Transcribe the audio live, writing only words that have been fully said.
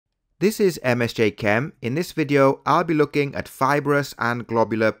This is MSJ Chem. In this video, I'll be looking at fibrous and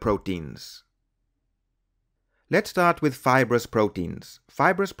globular proteins. Let's start with fibrous proteins.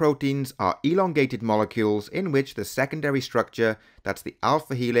 Fibrous proteins are elongated molecules in which the secondary structure, that's the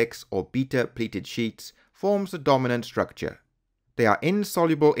alpha helix or beta pleated sheets, forms the dominant structure. They are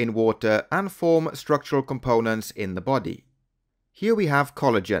insoluble in water and form structural components in the body. Here we have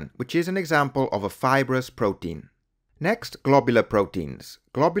collagen, which is an example of a fibrous protein. Next, globular proteins.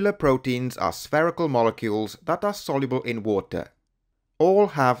 Globular proteins are spherical molecules that are soluble in water. All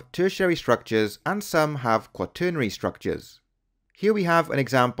have tertiary structures and some have quaternary structures. Here we have an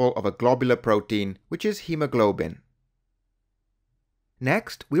example of a globular protein, which is hemoglobin.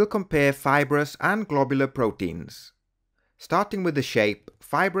 Next, we'll compare fibrous and globular proteins. Starting with the shape,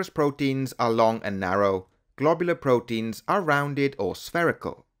 fibrous proteins are long and narrow, globular proteins are rounded or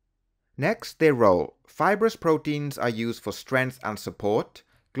spherical. Next, their role. Fibrous proteins are used for strength and support.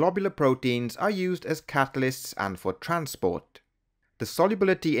 Globular proteins are used as catalysts and for transport. The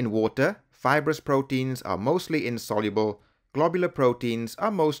solubility in water. Fibrous proteins are mostly insoluble. Globular proteins are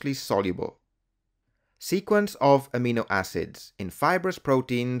mostly soluble. Sequence of amino acids. In fibrous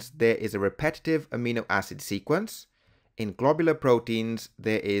proteins, there is a repetitive amino acid sequence. In globular proteins,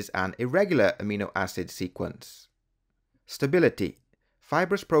 there is an irregular amino acid sequence. Stability.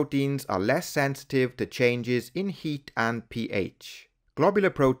 Fibrous proteins are less sensitive to changes in heat and pH. Globular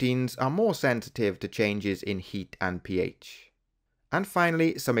proteins are more sensitive to changes in heat and pH. And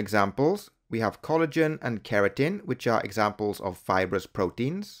finally, some examples. We have collagen and keratin, which are examples of fibrous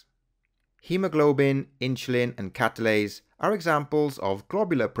proteins. Hemoglobin, insulin, and catalase are examples of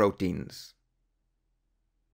globular proteins.